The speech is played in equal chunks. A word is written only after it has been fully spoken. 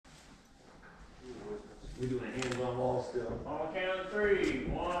We're doing hands on wall still. On count of 3.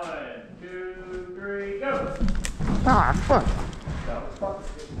 1, 2, 3, go. Ah, fuck.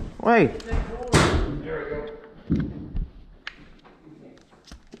 Wait. There we go.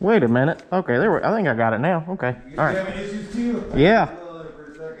 Wait a minute. Okay, there we, I think I got it now. Okay. All right. You having issues too? Yeah.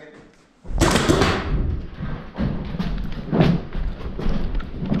 For a second.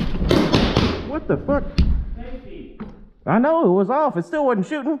 What the fuck? Safety. I know, it was off. It still wasn't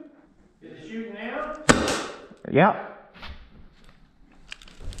shooting. Is it shooting now? Yeah.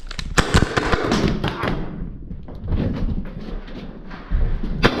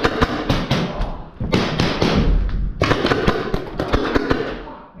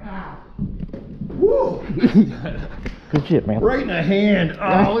 Woo! Good shit, man. Right in the hand.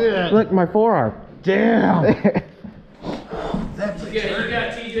 Oh, look at that. Look, my forearm. Damn. That's You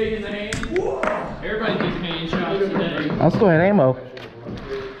got TJ in the hand. Whoa. Everybody gets hand shots today. I still had ammo. I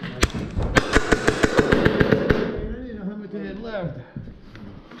didn't know how much I had left.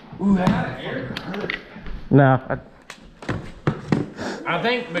 Ooh, that hurt. No. I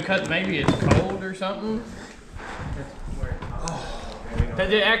think because maybe it's cold or something. Cause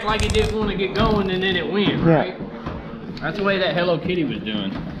it act like it didn't want to get going and then it went, right? That's the way that Hello Kitty was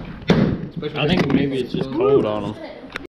doing. I think maybe it's just cold on them.